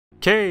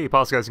Okay,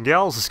 pause guys and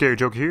gals, the Scary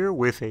Joker here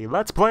with a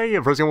Let's Play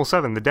of Resident Evil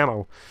 7, the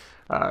demo.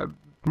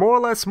 More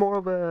or less more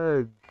of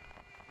a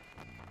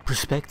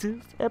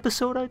perspective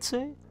episode, I'd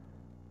say.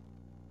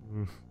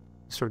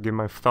 Sort of give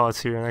my thoughts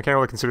here, and I can't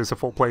really consider this a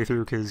full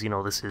playthrough because, you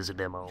know, this is a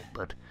demo,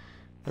 but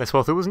I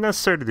felt it was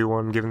necessary to do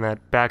one, given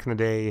that back in the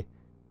day,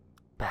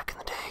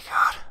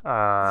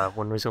 God,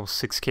 when Resident Evil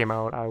 6 came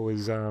out, I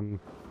was, I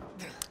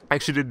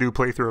actually did do a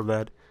playthrough of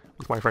that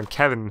with my friend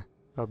Kevin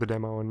of the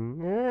demo,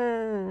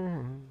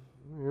 and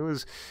it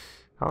was,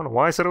 I don't know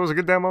why I said it was a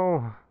good demo.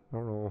 I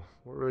don't know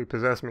what really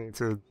possessed me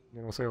to,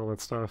 you know, say all that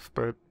stuff,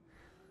 but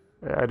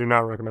I do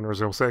not recommend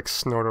Resident Evil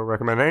 6, nor do I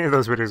recommend any of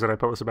those videos that I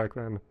posted back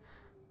then,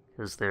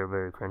 because they're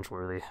very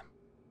cringeworthy.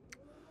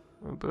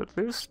 But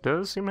this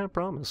does seem to have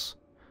promise.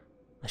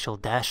 I shall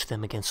dash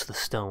them against the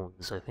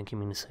stones. I think you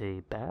mean to say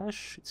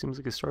bash? It seems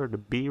like it started to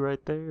B right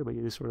there, but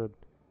you just sort of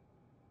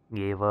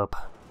gave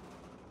up.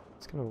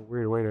 It's kind of a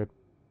weird way to,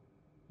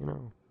 you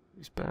know,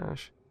 use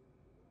bash.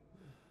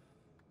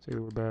 Say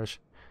the word bash.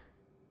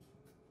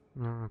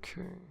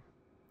 Okay.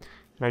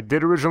 And I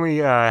did originally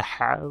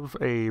have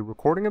a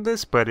recording of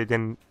this, but it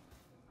didn't.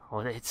 Oh,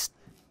 it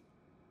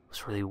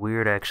was really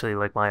weird actually.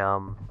 Like my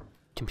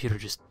computer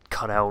just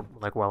cut out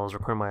like while I was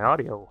recording my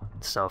audio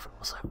and stuff. I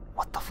was like,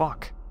 what the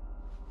fuck?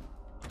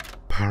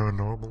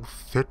 Paranormal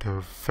threat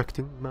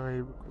affecting my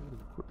recording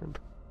equipment.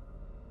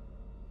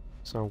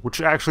 So,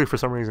 which actually for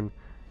some reason.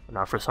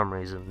 Not for some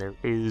reason, there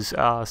is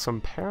some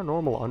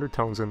paranormal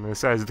undertones in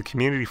this, as the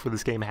community for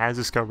this game has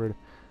discovered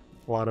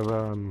a lot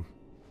of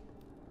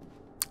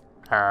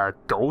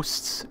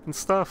ghosts and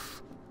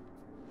stuff.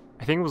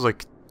 I think it was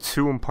like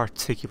two in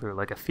particular,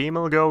 like a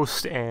female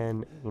ghost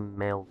and a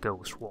male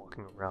ghost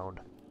walking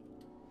around.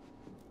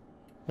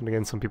 And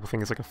again, some people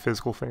think it's like a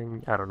physical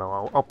thing. I don't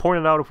know. I'll point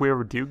it out if we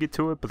ever do get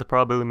to it, but the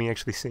probability of me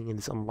actually seeing it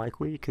is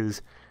unlikely,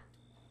 because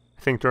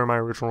I think during my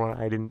original run,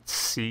 I didn't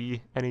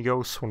see any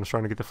ghosts when I was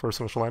trying to get the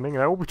first initial ending,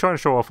 and I will be trying to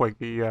show off, like,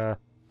 the,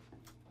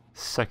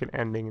 second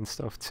ending and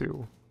stuff,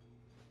 too.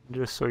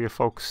 Just so you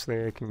folks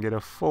there can get a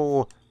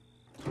full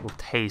little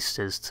taste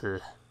as to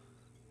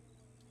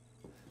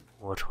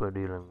what we're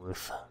dealing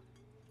with.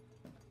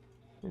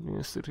 And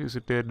yes, it is a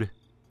dead,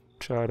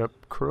 charred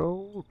up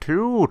crow.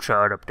 Two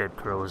charred up dead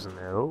crows in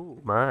there, oh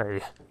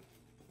my.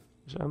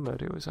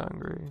 Somebody was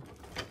hungry.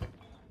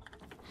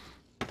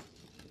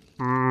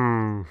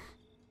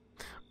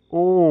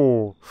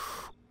 Oh,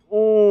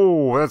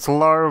 oh, that's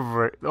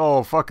larva.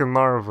 Oh, fucking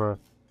larva.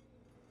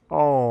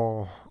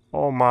 Oh,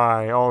 oh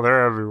my. Oh,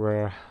 they're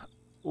everywhere.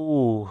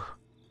 Ooh,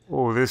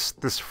 oh,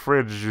 this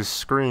fridge just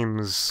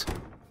screams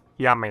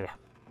yummy.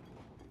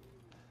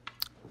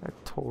 I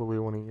totally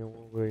want to eat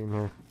all the way in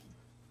here.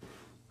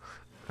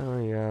 Oh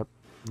yeah,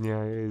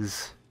 yeah, it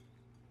is.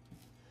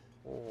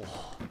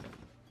 Oh,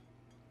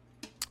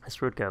 this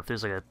root calf.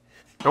 There's like a.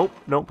 Nope,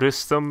 nope. There's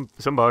some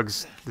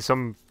bugs. There's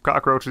some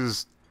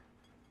cockroaches.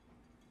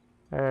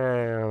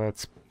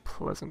 That's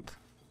pleasant.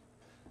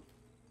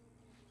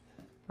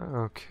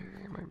 Okay,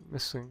 am I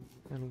missing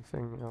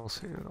anything else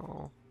here at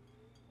all?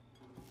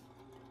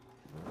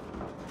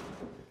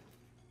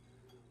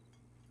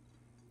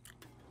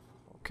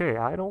 Okay,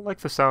 I don't like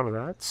the sound of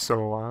that,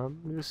 so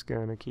I'm just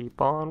gonna keep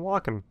on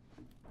walking.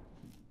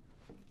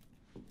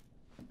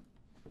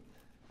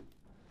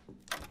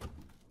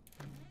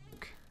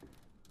 Okay.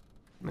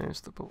 There's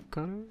the bolt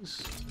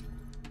cutters.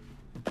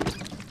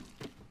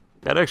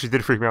 That actually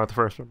did freak me out the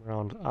first time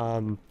around.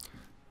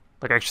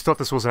 Like, I actually thought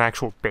this was an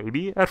actual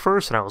baby at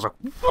first, and I was like,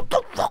 what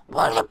the fuck?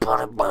 Why did I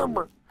put it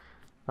baby?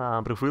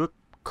 But if we look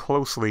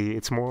closely,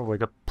 it's more of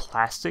like a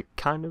plastic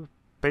kind of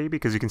baby,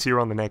 because you can see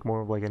around the neck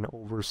more of like an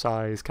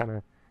oversized kind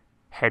of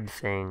head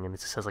thing, and it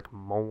just has like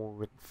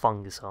mold and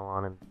fungus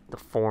on, and the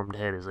formed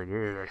head is like,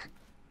 ugh.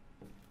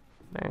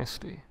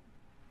 Nasty.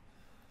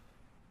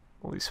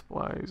 All these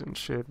flies and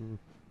shit, and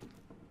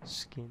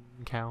skin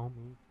cow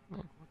meat.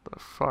 Like, what the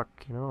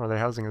fuck, you know? Are they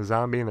housing a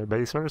zombie in their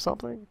basement or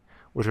something?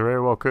 Which very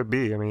well could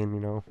be. I mean,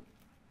 you know,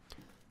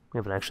 we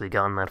haven't actually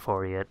gone that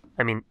far yet.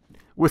 I mean,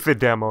 with the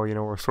demo, you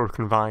know, we're sort of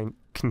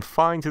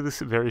confined to this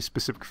very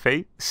specific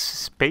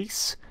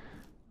space.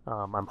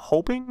 I'm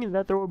hoping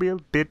that there will be a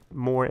bit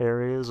more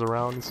areas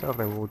around and stuff,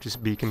 and we'll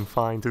just be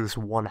confined to this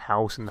one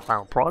house in the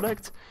final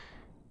product.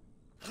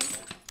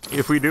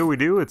 If we do, we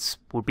do. It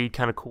would be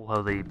kind of cool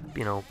how they,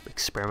 you know,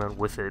 experiment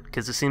with it,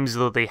 because it seems as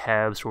though they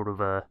have sort of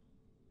a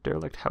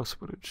derelict house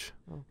footage.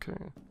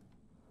 Okay.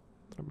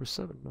 Number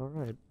 7,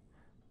 alright.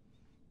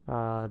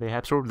 They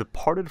have sort of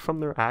departed from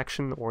their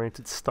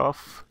action-oriented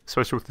stuff,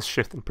 especially with the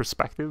shift in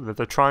perspective, that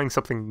they're trying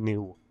something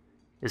new.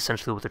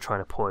 Essentially what they're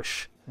trying to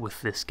push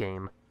with this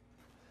game.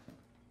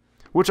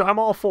 Which I'm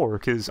all for,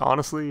 because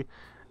honestly,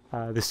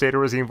 the state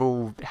of Resident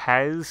Evil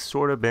has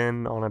sort of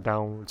been on a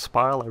downward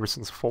spiral ever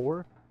since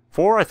 4.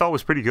 4 I thought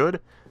was pretty good.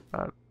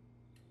 Oh,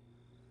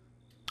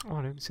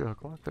 I didn't see that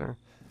clock there.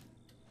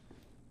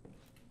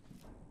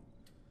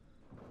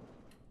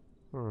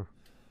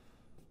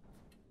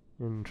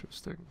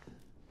 Interesting.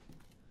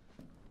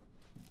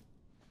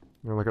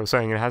 You know, like I was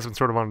saying, it has been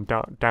sort of on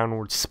a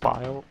downward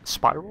spiral.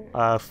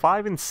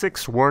 5 and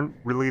 6 weren't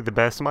really the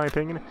best in my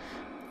opinion.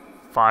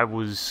 5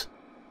 was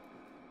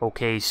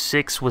okay.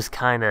 6 was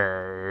kind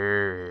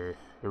of.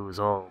 It was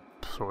all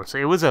sorts.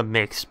 It was a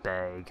mixed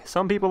bag.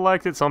 Some people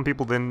liked it, some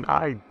people didn't.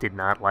 I did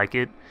not like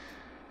it.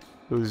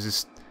 It was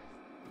just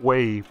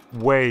way,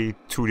 way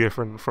too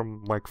different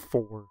from like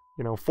 4.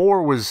 You know,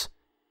 4 was.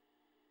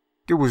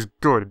 It was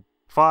good.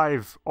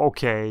 5,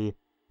 okay.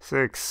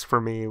 6,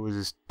 for me, it was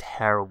just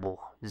terrible.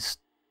 Just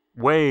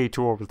way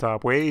too over the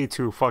top, way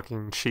too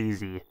fucking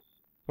cheesy.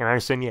 And I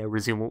understand, yeah,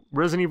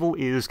 Resident Evil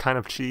is kind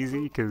of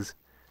cheesy, because,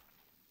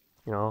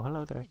 you know,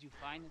 hello there.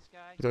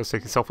 It does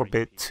take itself a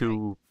bit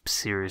too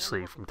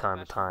seriously from time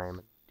to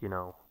time, you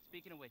know.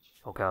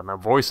 Oh god, now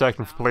voice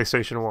acting for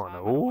PlayStation 1.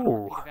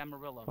 Ooh,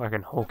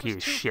 fucking hokey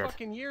as shit.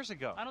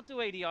 I don't do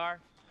ADR.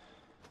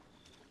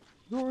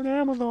 You're an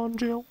Amazon,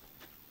 Jill.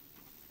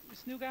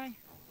 This new guy? I'm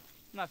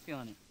not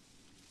feeling it.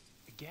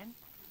 Again?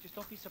 Just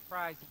don't be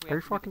surprised if we Are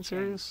you have to make a fucking change.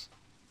 serious?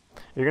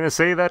 You're gonna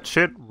say that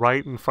shit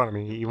right in front of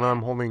me, even though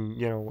I'm holding,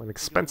 you know, an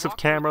expensive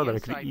camera that I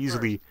could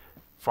easily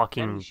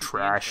fucking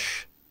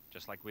trash.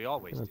 Just like we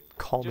always do.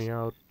 Call me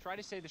out. Try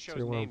to say the So show's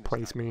you wanna name this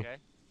praise time, me. okay?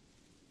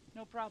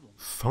 No problem.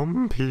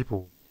 Some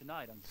people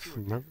Tonight on should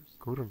Sewer never Takers,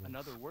 go to me.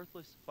 another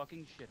worthless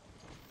fucking shit.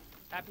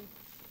 Happy?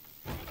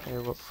 Hey,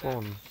 what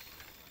fun.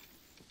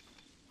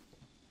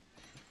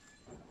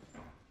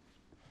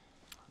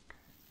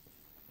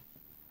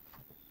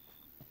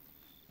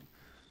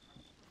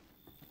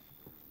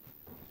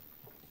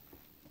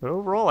 But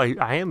overall,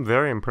 I am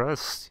very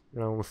impressed,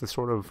 you know, with the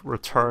sort of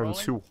return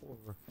to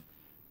horror.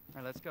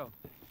 Alright, let's go.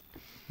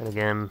 And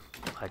again,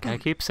 like I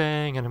keep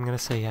saying, and I'm gonna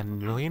say a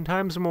million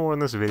times more in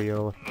this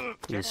video,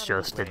 it's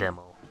just a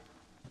demo.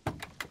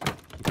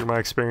 Through my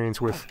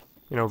experience with,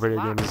 you know,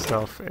 video games and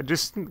stuff, and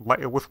just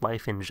with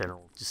life in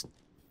general, just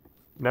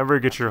never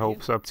get your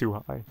hopes up too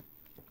high.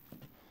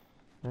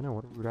 I know,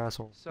 what a rude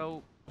asshole.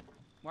 So,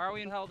 why are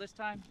we in hell this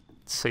time?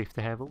 It's safe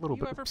to have a little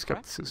bit of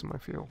skepticism, I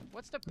feel.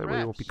 What's the That way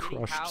you won't be Shitty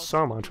crushed house,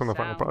 so much when the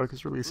final product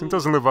is released and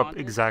doesn't live up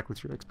exactly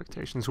to your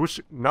expectations,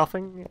 which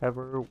nothing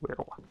ever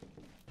will.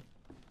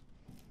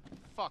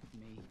 Fuck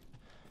me.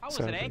 I was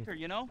Sadly. an anchor,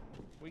 you know?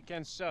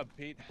 Weekend sub,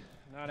 Pete.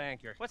 Not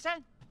anchor. What's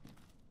that?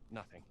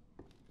 Nothing.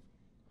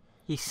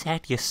 You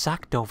said you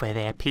sucked over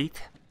there,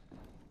 Pete.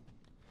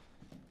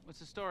 What's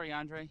the story,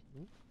 Andre?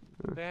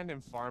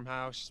 Abandoned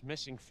farmhouse,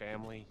 missing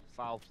family,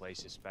 foul play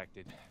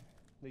suspected.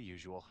 The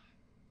usual.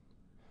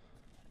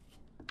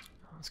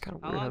 It's kind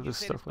of How weird long how did you this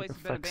say stuff this like place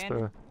has been affects the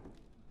abandoned?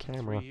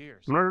 camera. 3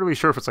 years. I'm not really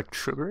sure if it's like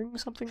triggering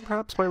something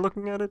perhaps by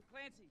looking at it,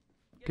 Clancy,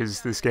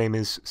 because this game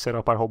is set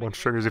up by a whole bunch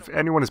of triggers. If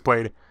anyone has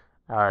played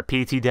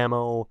PT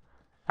Demo,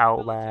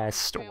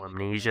 Outlast, or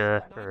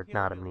Amnesia, or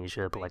not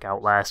Amnesia, but like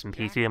Outlast and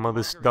PT Demo,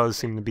 this does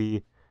seem to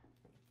be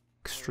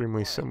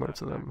extremely similar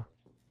to them.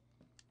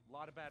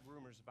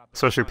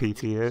 Especially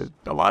PT.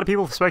 A lot of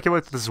people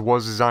speculate that this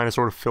was designed to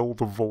sort of fill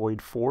the void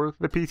for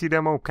the PT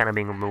Demo, kind of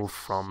being removed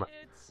from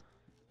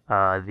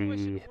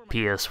the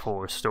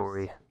PS4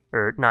 story.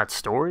 Or, not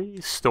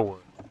story? Store.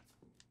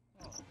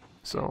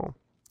 So,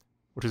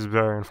 which is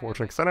very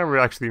unfortunate, because I never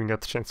actually even got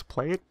the chance to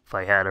play it. If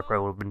I had, I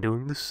probably would have been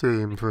doing the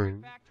same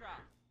thing.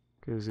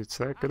 Because it's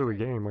that good of a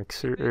game, like,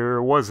 it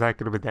was that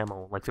good of a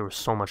demo. Like, there was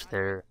so much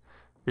there.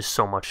 There's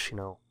so much, you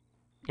know,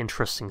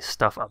 interesting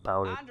stuff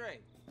about it.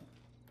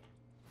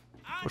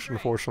 Which,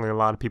 unfortunately, a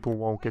lot of people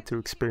won't get to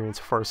experience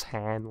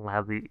firsthand. Will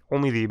have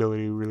only the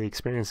ability to really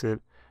experience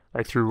it,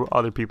 like, through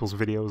other people's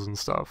videos and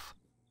stuff.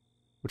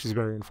 Which is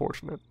very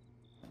unfortunate.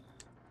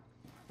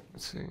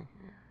 Let's see.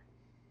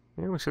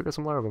 Yeah, we still got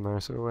some lava in there,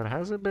 so it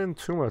hasn't been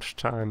too much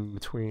time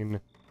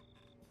between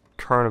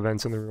current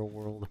events in the real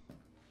world.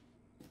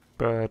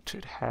 But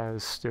it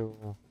has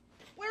still...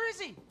 Where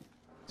is he?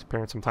 Its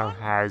apparent some time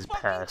has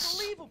passed.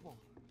 Unbelievable.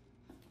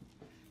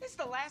 This is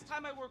the last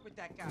time I work with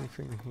that guy.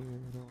 Anything here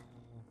at all?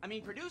 I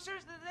mean,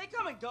 producers, they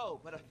come and go,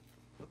 but a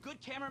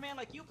good cameraman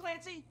like you,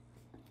 Clancy,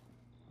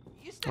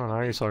 you stick Oh, with now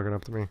me. you're talking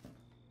up to me.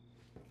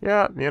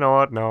 Yeah, you know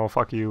what? No,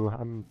 fuck you.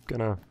 I'm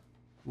gonna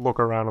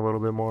look around a little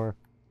bit more.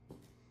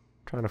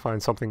 Trying to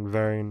find something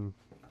very in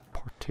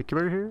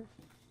particular here.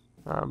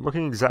 I'm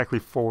looking exactly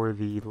for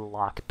the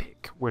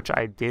lockpick, which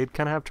I did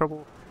kind of have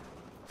trouble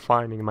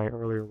finding in my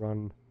earlier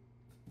run.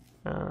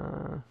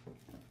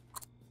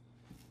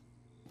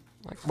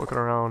 Like looking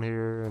around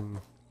here and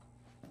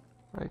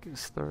like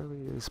as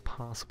thoroughly as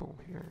possible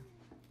here.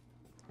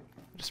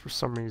 Just for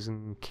some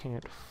reason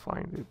can't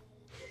find it.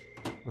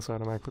 Unless I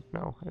automatically,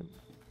 no, I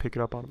pick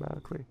it up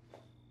automatically.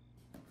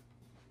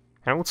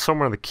 I know it's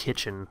somewhere in the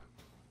kitchen.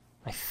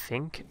 I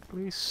think, at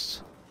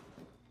least.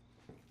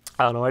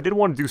 I don't know, I did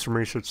want to do some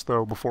research,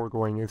 though, before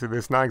going into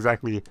this. Not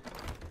exactly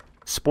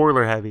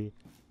spoiler-heavy,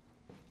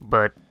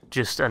 but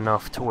just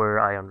enough to where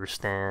I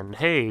understand,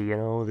 hey, you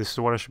know, this is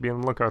what I should be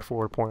on the lookout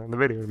for, point in the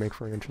video to make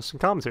for an interesting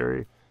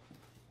commentary.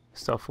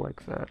 Stuff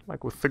like that,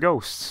 like with the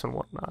ghosts and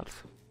whatnot.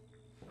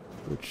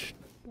 Which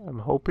I'm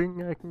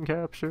hoping I can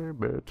capture,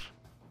 but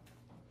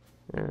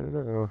I don't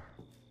know.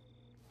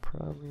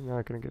 Probably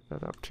not going to get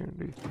that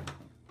opportunity.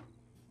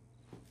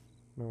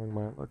 knowing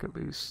my luck at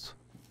least.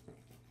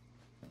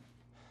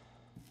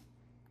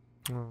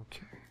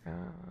 Okay,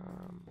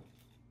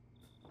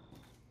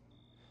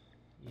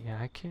 yeah,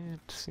 I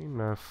can't seem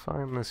to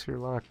find this here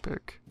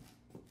lockpick.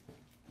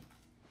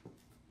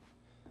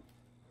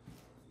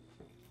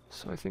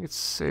 So I think it's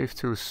safe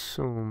to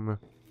assume,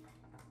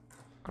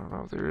 I don't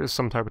know, there is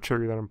some type of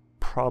trigger that I'm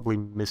probably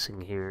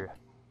missing here.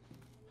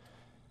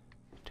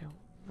 I don't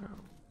know.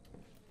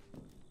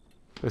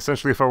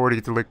 Essentially, if I were to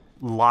get the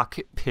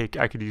lockpick,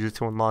 I could use it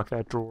to unlock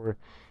that drawer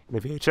in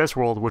the VHS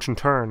world, which in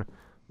turn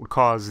would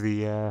cause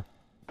the,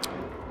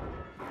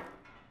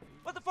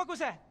 What the fuck was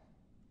that?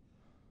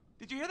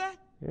 Did you hear that?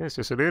 Yes,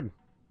 yes I did.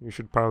 You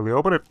should probably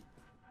open it.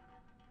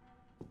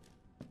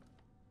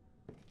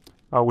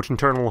 Which in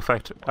turn will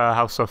affect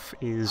how stuff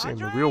is in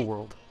the real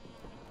world.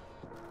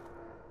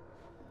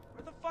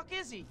 Where the fuck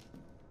is he?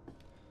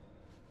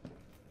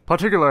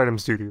 Particular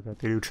items do that.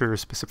 They do trigger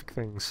specific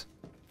things.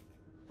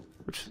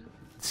 Which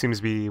seems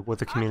to be what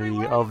the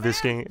community of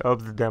this game,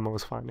 of the demo,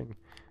 is finding.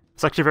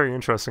 It's actually very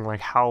interesting,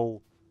 like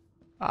how...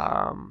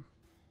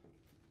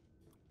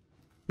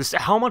 just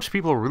how much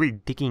people are really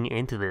digging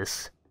into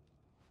this.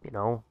 You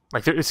know,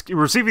 like it's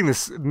receiving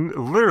this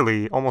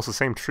literally almost the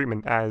same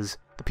treatment as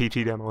the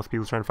PT demo, with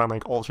people trying to find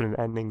like alternate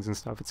endings and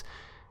stuff. It's,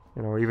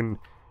 you know, even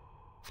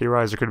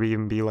theorized there could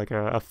even be like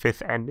a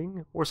fifth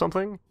ending or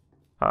something.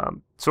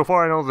 So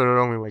far I know there are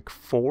only like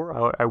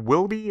 4. I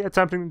will be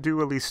attempting to do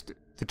at least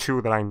the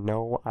 2 that I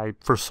know.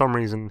 For some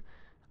reason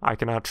I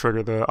cannot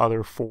trigger the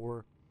other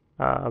 4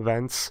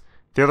 events.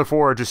 The other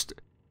 4 are just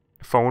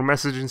phone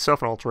message and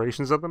stuff and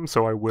alterations of them,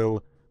 so I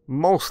will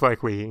most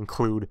likely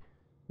include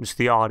just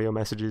the audio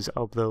messages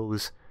of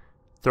those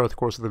throughout the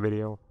course of the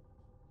video.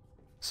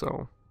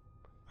 So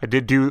I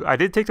did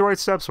take the right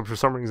steps, but for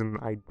some reason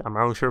I'm not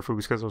really sure if it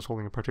was because I was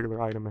holding a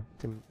particular item. I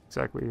didn't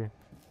exactly.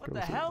 What the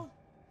hell?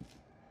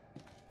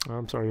 Oh,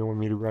 I'm sorry, you want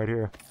me to right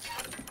here.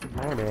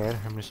 My bad.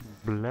 I'm just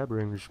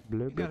blabbering, just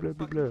blah blah blah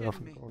blah blah off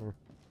in the corner.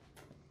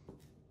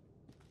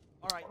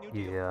 All right, new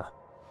deal. Yeah.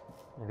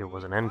 There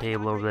was an end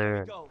table over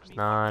there. It's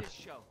not.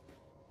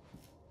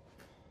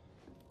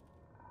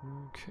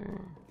 Okay.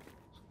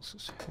 So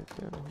let's just head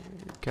down here.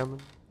 You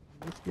coming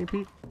with me,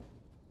 Pete?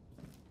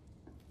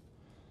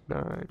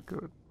 Alright,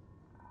 good.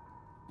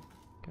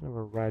 Kind of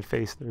a ride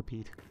face there,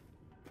 Pete.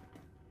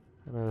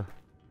 Kind of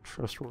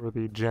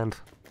trustworthy gent.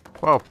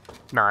 Well,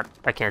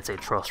 I can't say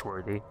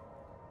trustworthy.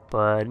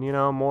 But, you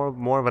know,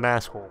 more of an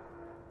asshole.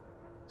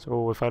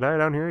 So if I die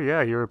down here,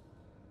 yeah, you're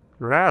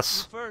an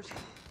ass. You first.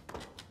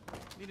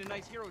 Need a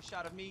nice hero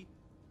shot of me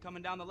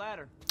coming down the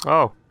ladder.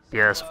 Oh,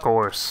 yes, of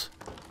course.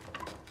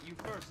 You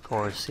first. Of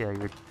course, yeah,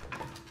 you're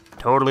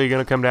totally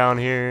gonna come down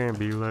here and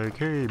be like,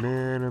 hey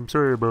man, I'm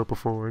sorry about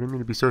before. I didn't mean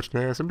to be such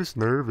an ass. I'm just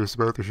nervous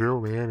about the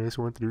show, man. I just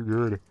want to do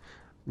good.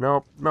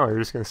 Nope, no, you're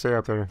just gonna stay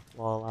up there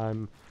while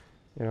I'm,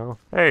 you know,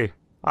 hey,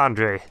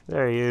 Andre,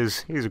 there he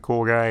is. He's a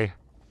cool guy.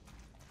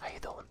 How you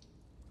doing?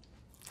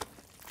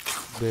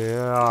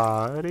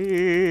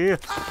 Daddy.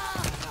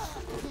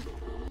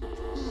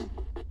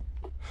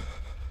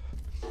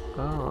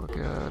 Oh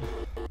god.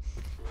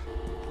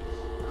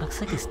 Looks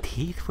like his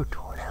teeth were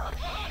torn out.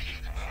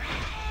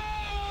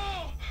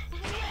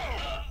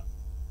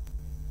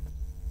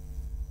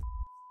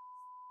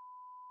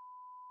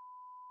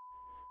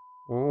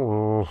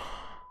 Oh,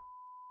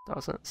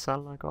 doesn't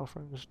sound like our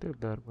friends did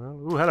that well.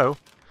 Ooh, hello.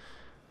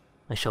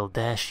 I shall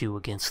dash you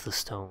against the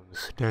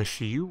stones.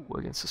 Dash you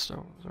against the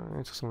stones.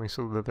 Alright, so somebody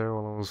said that there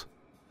while I was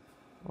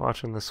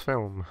watching this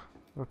film.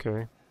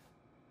 Okay.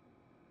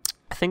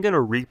 I think in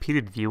a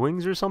repeated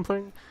viewings or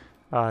something,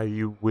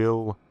 you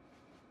will,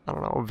 I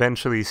don't know,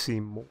 eventually see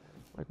more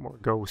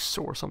ghosts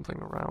or something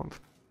around.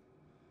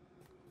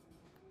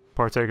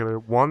 Particular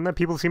one that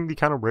people seem to be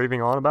kind of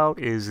raving on about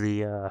is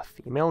the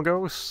female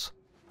ghosts.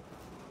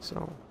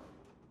 So,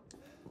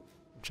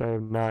 which I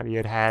have not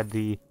yet had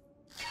the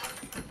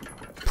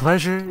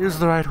pleasure is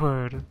the right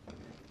word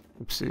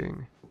of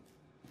seeing.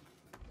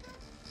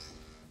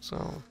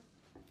 So,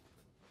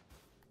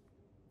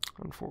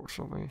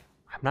 unfortunately,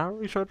 I'm not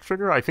really sure how to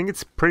trigger. I think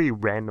it's pretty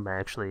random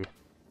actually.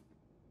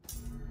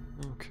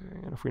 Okay,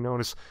 and if we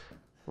notice,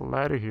 the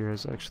ladder here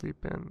has actually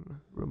been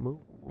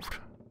removed.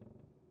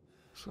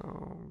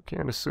 So,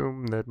 can't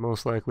assume that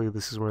most likely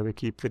this is where they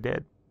keep the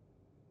dead.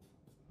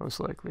 Most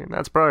likely, and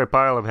that's probably a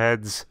pile of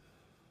heads.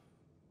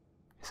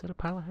 Is that a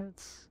pile of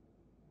heads?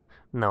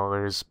 No,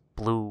 there's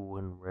blue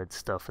and red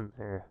stuff in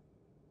there.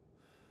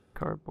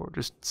 Cardboard,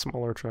 just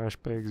smaller trash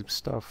bags of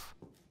stuff.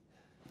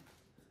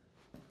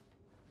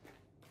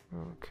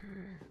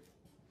 Okay.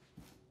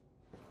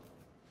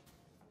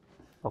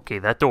 Okay,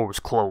 that door was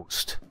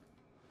closed.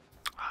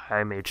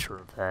 I made sure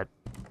of that.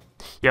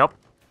 Yep.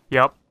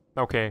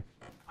 Okay.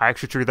 I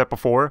actually triggered that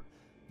before.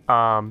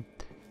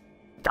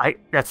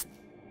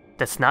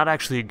 That's not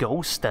actually a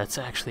ghost. That's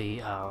actually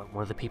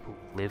one of the people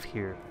who live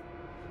here.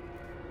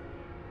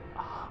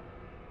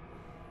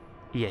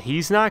 Yeah,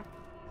 he's not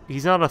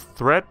a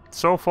threat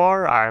so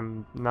far.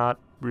 I'm not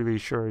really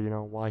sure, you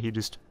know, why he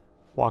just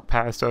walked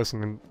past us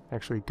and then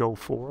actually go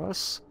for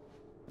us.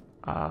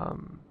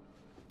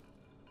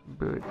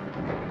 but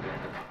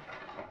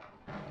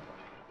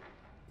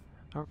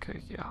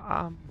okay, yeah,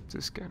 I'm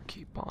just gonna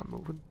keep on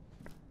moving.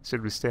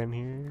 Should we stand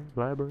here,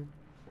 blabbering?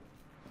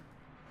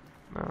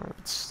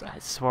 Alright,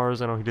 as far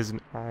as I know, he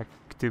doesn't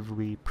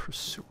actively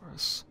pursue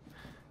us.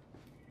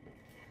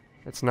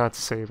 That's not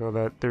to say, though,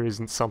 that there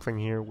isn't something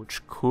here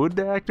which could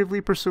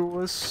actively pursue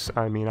us.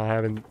 I mean, I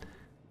haven't,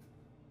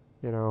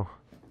 you know,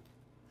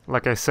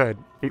 like I said,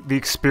 the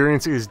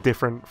experience is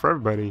different for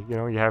everybody. You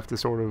know, you have to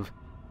sort of...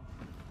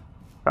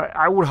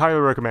 I would highly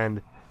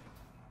recommend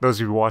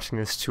those of you watching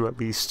this to at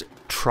least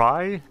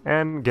try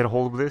and get a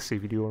hold of this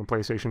if you do own a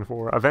PlayStation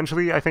 4.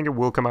 Eventually, I think it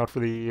will come out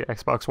for the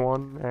Xbox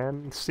One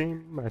and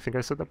Steam. I think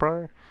I said that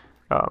prior.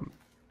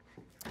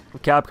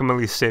 Capcom at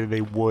least stated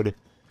they would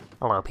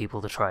allow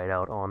people to try it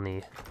out on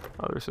the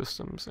other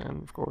systems,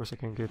 and of course I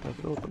can't get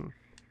that open.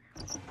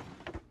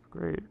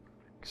 Great,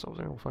 because I was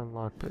able to find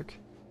lockpick.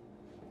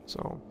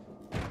 So,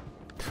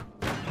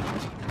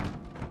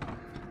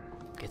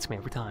 gets me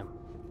every time.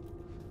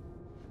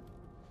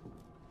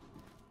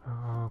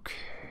 Okay.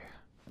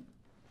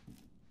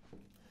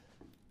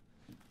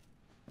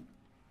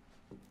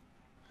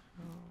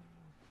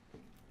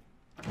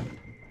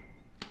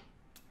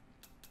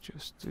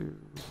 Just do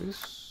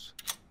this.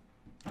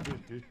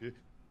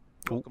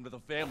 Welcome to the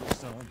family,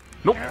 son.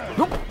 Nope,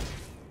 nope.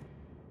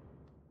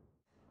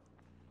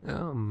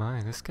 Oh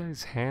my, this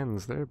guy's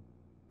hands, they're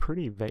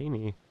pretty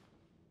veiny.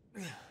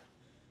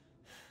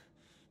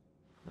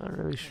 Not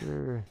really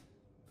sure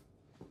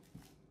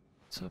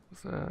what's up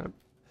with that.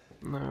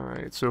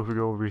 Alright, so if we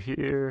go over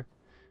here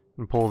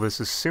and pull this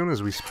as soon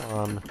as we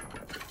spawn,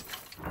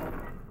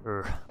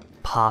 or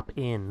pop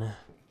in,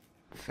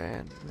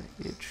 then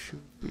it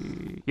should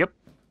be... Yep,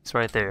 it's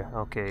right there,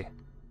 okay.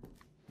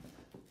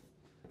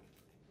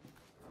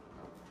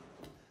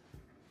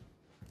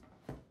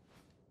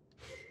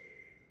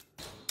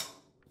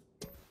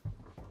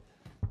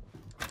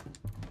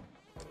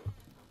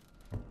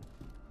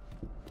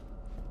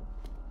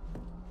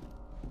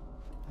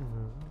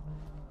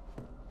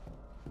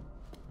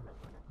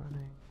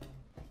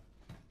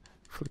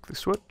 Flick the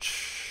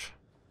switch.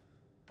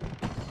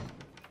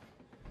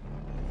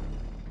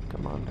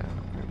 Come on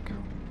down. There we go.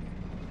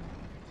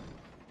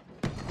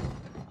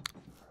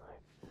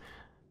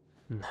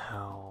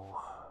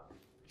 Now,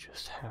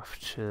 just have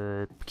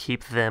to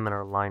keep them in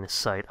our line of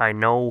sight. I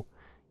know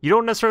you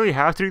don't necessarily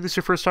have to do this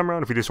your first time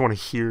around if you just want to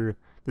hear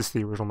this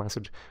the original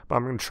message, but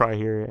I'm going to try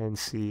here and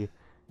see,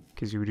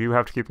 because you do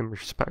have to keep them in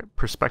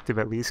perspective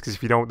at least, because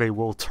if you don't, they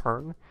will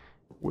turn,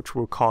 which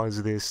will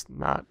cause this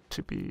not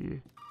to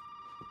be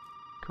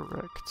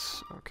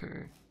correct.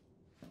 Okay.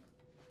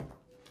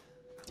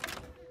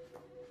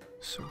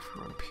 So if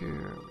we're up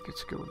here, we get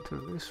to go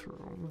into this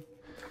room.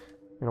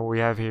 And what we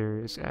have here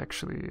is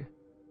actually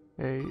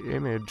a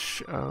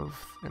image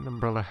of an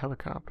Umbrella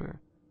helicopter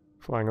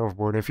flying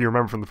overboard. If you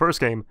remember from the first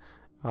game,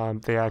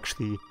 they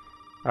actually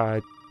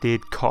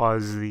did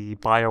cause the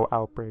bio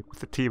outbreak with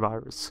the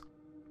T-virus.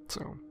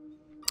 So,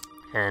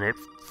 and it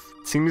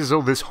seems as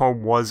though this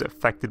home was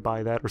affected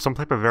by that, or some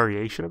type of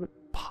variation of it,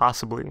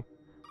 possibly.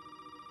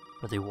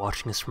 Are they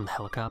watching us from the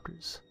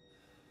helicopters?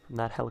 From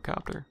that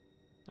helicopter?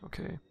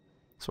 Okay.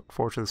 So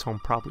unfortunately this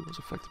home probably was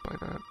affected by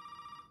that.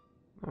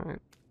 Alright.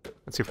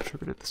 Let's see if I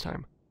triggered it this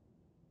time.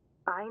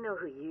 I know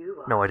who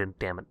you are. No, I didn't,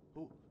 damn it.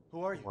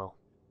 Who are you? Well.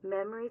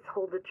 Memories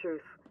hold the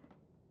truth.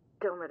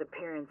 Don't let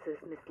appearances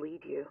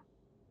mislead you.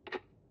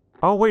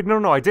 Oh wait,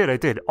 no, I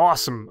did.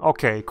 Awesome.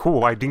 Okay,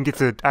 cool. I didn't get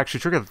to actually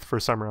trigger that the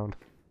first time around.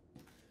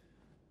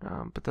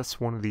 But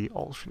that's one of the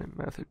alternate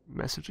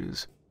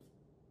messages.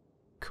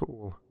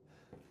 Cool.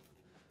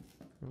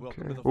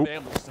 Okay. Welcome to the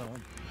family,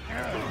 son.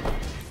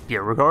 Yeah,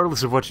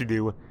 regardless of what you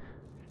do,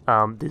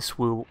 this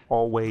will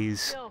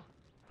always...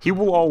 He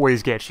will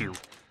always get you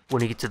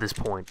when you get to this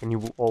point, and you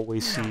will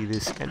always see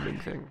this ending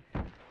thing.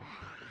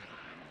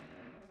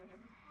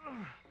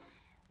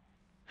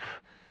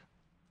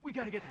 We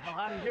gotta get the hell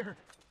out of here.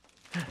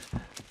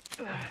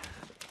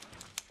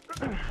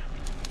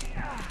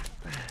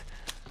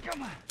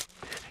 Come on.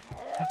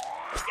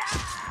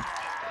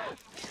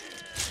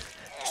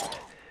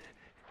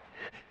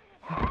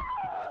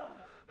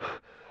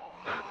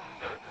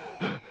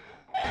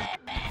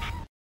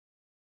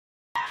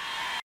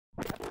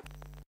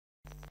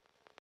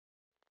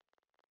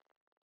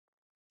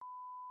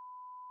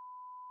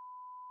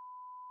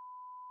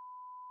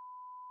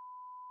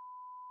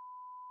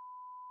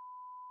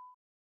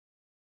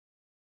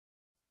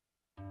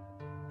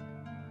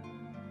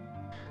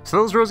 So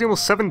that was Resident Evil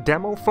 7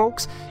 demo,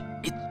 folks.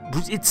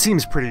 It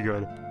seems pretty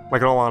good.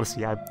 Like, in all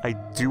honesty, I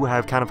do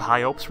have kind of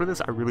high hopes for this.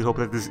 I really hope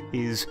that this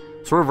is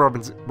sort of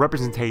a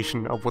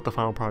representation of what the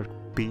final product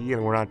will be,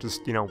 and we're not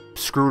just, you know,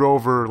 screwed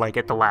over, like,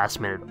 at the last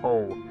minute.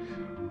 Oh,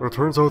 well, it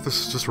turns out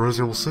this is just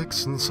Resident Evil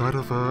 6 inside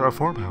of a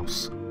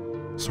farmhouse.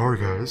 Sorry,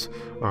 guys.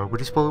 We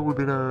just thought it would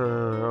have been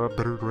a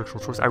better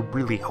directional choice. I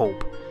really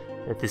hope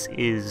that this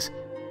is,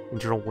 in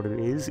general, what it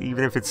is,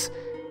 even if it's,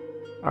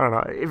 I don't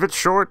know, if it's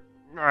short,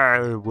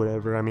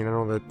 whatever. I mean, I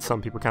know that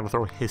some people kind of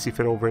throw a hissy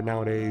fit over it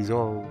nowadays.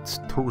 Oh, it's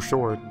too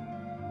short.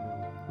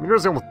 I mean,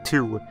 Resident Evil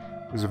 2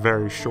 It was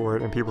very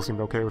short, and people seemed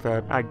okay with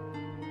that.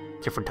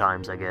 Different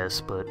times, I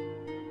guess, but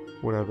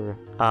whatever.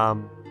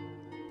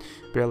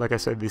 But yeah, like I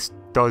said, this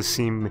does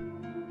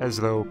seem as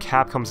though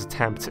Capcom's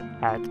attempt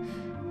at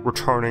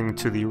returning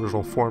to the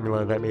original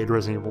formula that made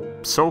Resident Evil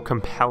so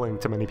compelling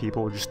to many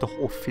people, just the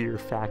whole fear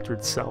factor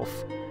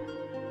itself,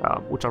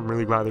 which I'm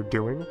really glad they're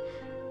doing.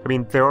 I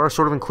mean, they are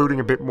sort of including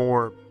a bit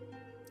more,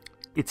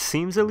 it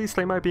seems at least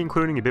they might be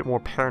including a bit more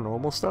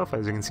paranormal stuff,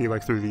 as you can see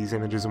like through these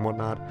images and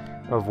whatnot,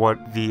 of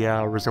what the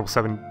Resident Evil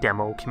 7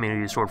 demo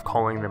community is sort of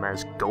calling them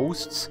as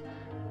ghosts.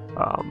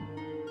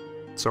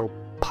 So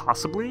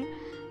possibly.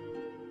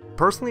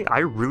 Personally, I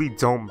really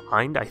don't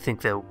mind. I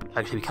think that would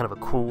actually be kind of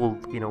a cool,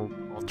 you know,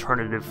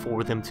 alternative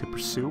for them to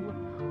pursue.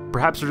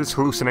 Perhaps they're just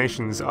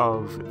hallucinations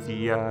of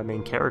the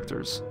main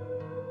characters.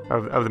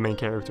 Of the main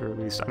character, at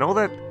least. I know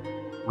that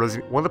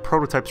one of the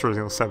prototypes for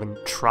Resident Evil 7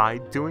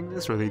 tried doing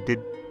this, or they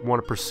did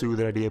want to pursue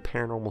that idea of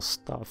paranormal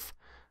stuff.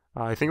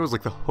 I think it was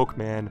like the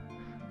Hookman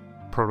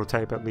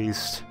prototype, at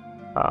least.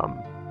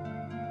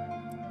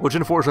 Which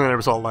unfortunately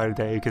never saw the light of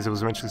day, because it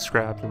was eventually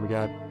scrapped, and we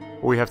got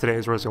what we have today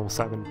is Resident Evil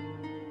 7.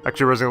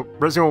 Actually,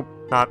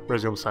 not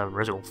Resident Evil 7,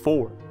 Resident Evil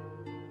 4.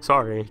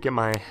 Sorry, get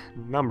my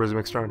numbers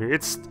mixed around here.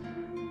 It's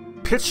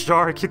pitch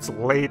dark, it's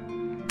late.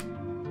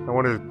 I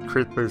want to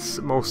create this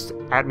most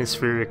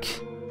atmospheric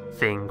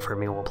thing for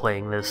me while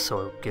playing this,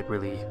 so I get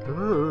really...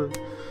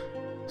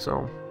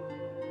 So...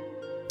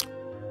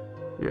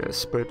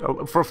 Yes,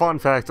 but for a fun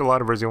fact, a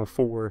lot of Resident Evil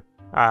 4...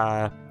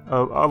 a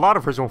lot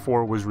of Resident Evil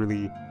 4 was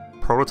really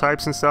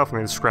prototypes and stuff, and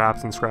then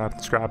scrapped and scrapped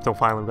and scrapped until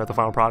finally we got the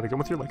final product. I'm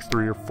with you like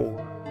 3 or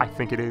 4, I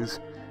think it is.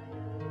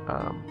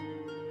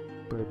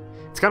 But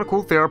it's kind of cool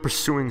that they are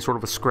pursuing sort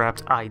of a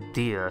scrapped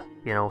idea,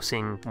 you know,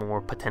 seeing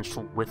more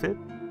potential with it.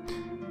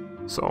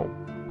 So,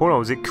 who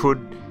knows, it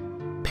could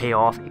pay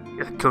off,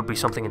 it could be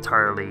something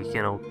entirely,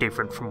 you know,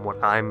 different from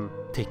what I'm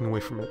taking away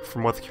from it,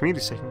 from what the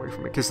community's taking away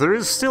from it, because there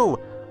is still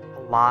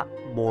a lot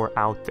more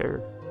out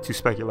there to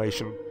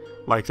speculation.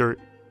 Like,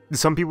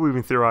 some people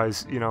even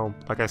theorize, you know,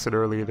 like I said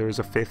earlier, there's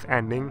a 5th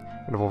ending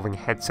involving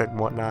headset and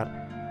whatnot,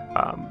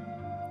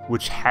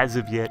 which has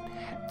of yet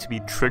to be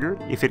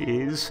triggered. If it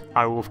is,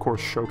 I will of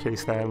course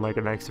showcase that in like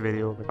a next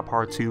video, like a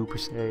part 2 per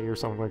se, or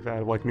something like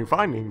that, of like new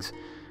findings,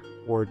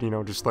 or, you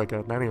know, just like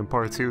a, not even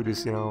part 2,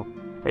 just, you know,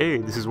 hey,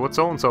 this is what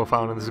so-and-so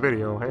found in this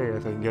video, hey, I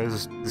think you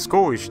guys, this is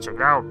cool, you should check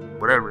it out,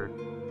 whatever,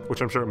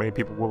 which I'm sure many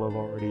people will have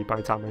already by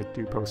the time I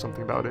do post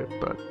something about it.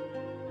 But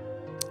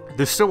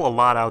there's still a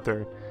lot out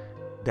there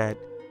that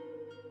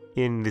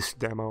in this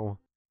demo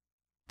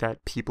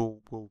that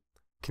people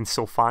can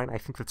still find. I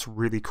think that's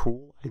really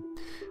cool.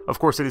 Of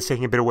course, it is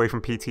taking a bit away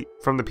from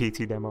the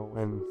PT demo,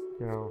 and,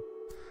 you know,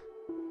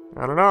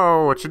 I don't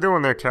know what you're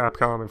doing there,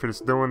 Capcom, if you're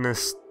just doing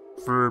this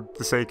for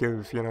the sake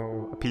of, you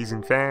know,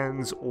 appeasing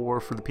fans, or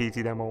for the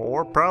PT demo,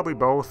 or probably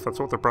both. That's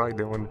what they're probably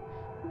doing.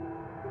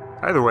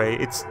 Either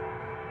way,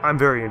 I'm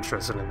very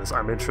interested in this.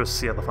 I'm interested to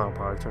see how the final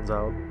product turns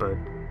out, but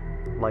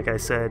like I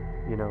said,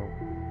 you know,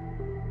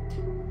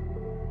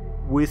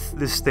 with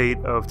the state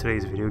of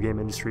today's video game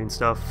industry and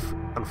stuff,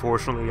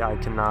 unfortunately, I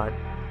cannot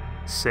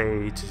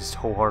say to just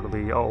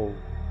wholeheartedly, oh,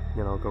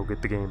 you know, go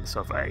get the game and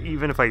stuff.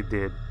 Even if I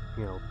did,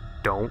 you know,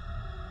 don't.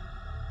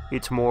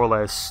 It's more or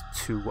less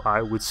to,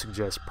 I would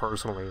suggest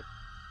personally,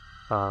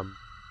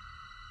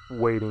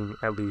 waiting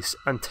at least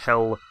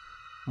until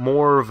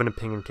more of an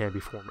opinion can be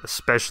formed,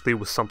 especially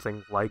with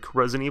something like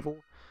Resident Evil,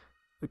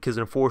 because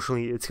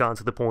unfortunately it's gotten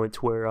to the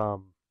point where,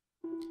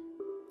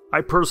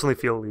 I personally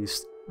feel at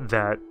least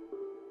that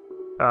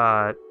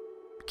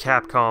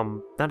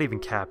Capcom, not even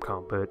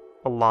Capcom, but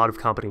a lot of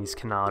companies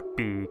cannot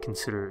be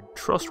considered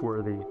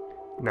trustworthy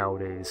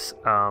nowadays,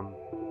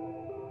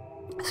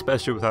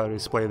 especially with how they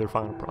display their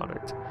final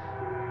product.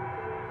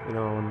 You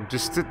know, and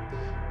just to,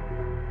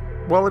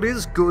 while it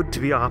is good to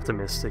be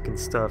optimistic and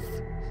stuff,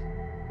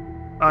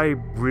 I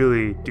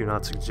really do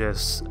not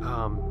suggest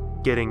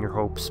getting your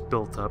hopes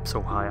built up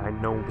so high. I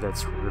know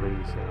that's really,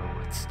 you know,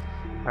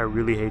 I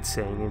really hate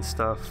saying and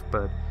stuff,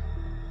 but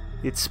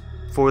it's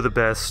for the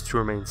best to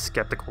remain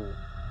skeptical.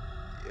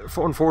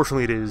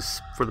 Unfortunately, it is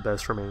for the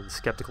best to remain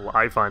skeptical,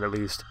 I find at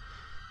least,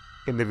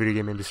 in the video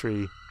game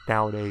industry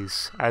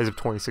nowadays, as of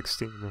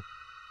 2016,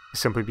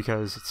 simply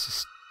because it's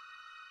just,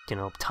 you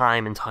know,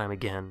 time and time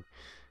again,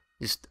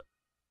 just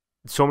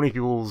so many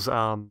people's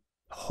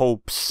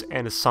hopes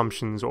and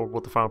assumptions over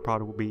what the final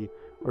product will be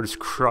are just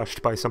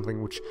crushed by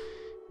something which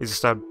is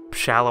just a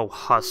shallow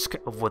husk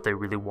of what they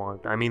really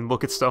want. I mean,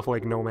 look at stuff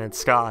like No Man's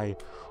Sky,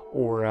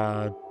 or,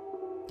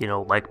 you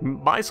know, like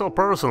myself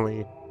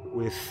personally,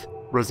 with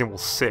Resident Evil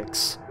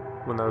 6,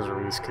 when that was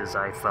released, because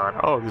I thought,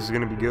 oh, this is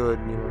going to be good,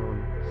 you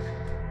know,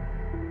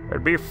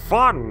 it'd be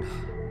fun.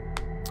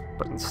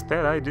 But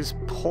instead, I just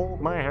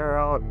pulled my hair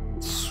out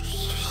and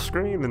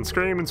screamed and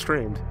screamed and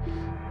screamed.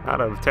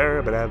 Not out of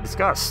terror, but out of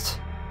disgust.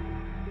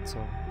 So,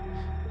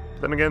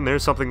 then again,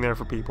 there's something there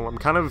for people. I'm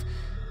kind of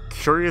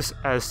curious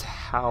as to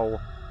how,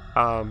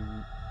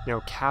 you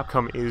know,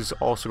 Capcom is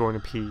also going to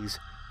appease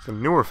the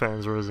newer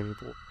fans of Resident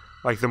Evil,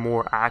 like the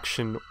more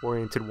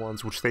action-oriented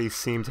ones, which they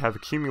seem to have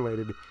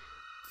accumulated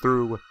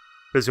through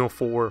Resident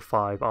Evil 4,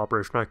 5,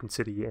 Operation Raccoon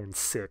City, and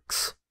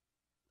 6.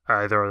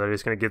 Either are they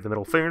just going to give the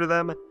middle finger to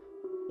them,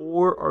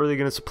 or are they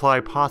going to supply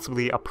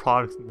possibly a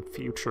product in the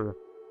future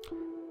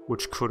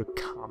which could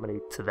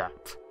accommodate to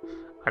that?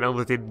 I know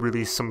that they'd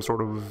release some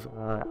sort of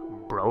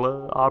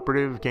Umbrella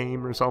operative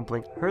game or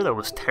something. I heard that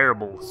was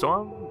terrible,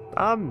 so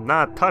I'm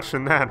not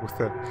touching that with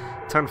a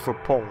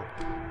 10-foot pole.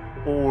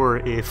 Or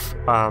if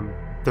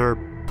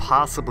they're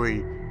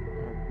possibly,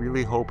 I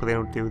really hope they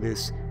don't do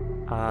this,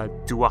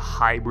 do a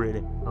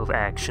hybrid of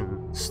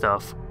action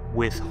stuff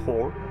with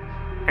horror.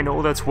 I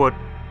know that's what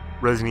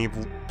Resident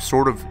Evil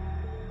sort of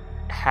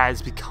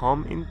has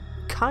become in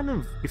kind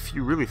of, if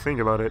you really think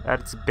about it,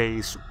 at its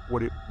base,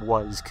 what it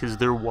was, because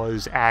there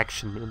was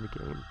action in the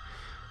game.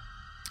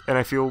 And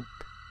I feel,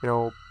 you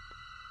know,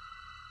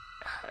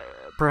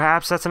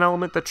 perhaps that's an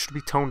element that should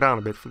be toned down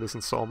a bit for this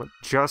installment,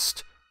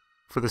 just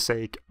for the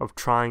sake of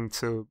trying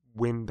to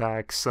win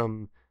back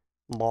some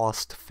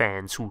lost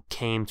fans who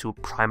came to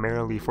it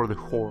primarily for the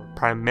horror,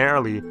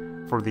 primarily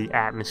for the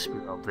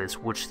atmosphere of this,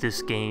 which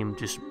this game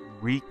just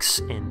reeks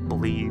and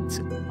bleeds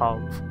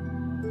of.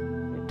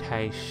 It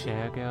tastes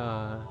so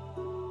good.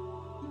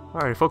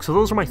 Alright folks, so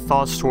those are my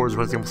thoughts towards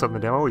Resident Evil 7 the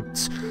demo.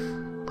 It's,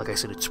 like I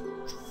said, it's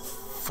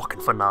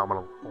fucking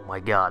phenomenal. Oh my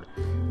god.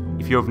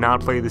 If you have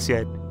not played this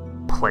yet,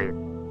 play it.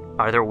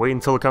 Either wait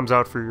until it comes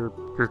out for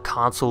your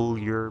console,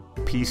 your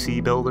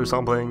PC build or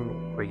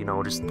something, or, you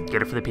know, just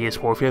get it for the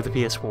PS4 if you have the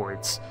PS4.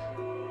 It's,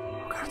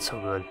 oh god, it's so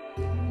good.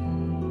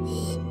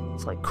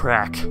 It's like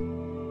crack.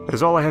 That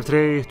is all I have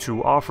today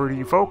to offer to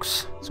you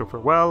folks. So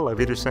farewell, I've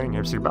either saying,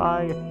 have to say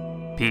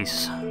goodbye,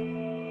 peace.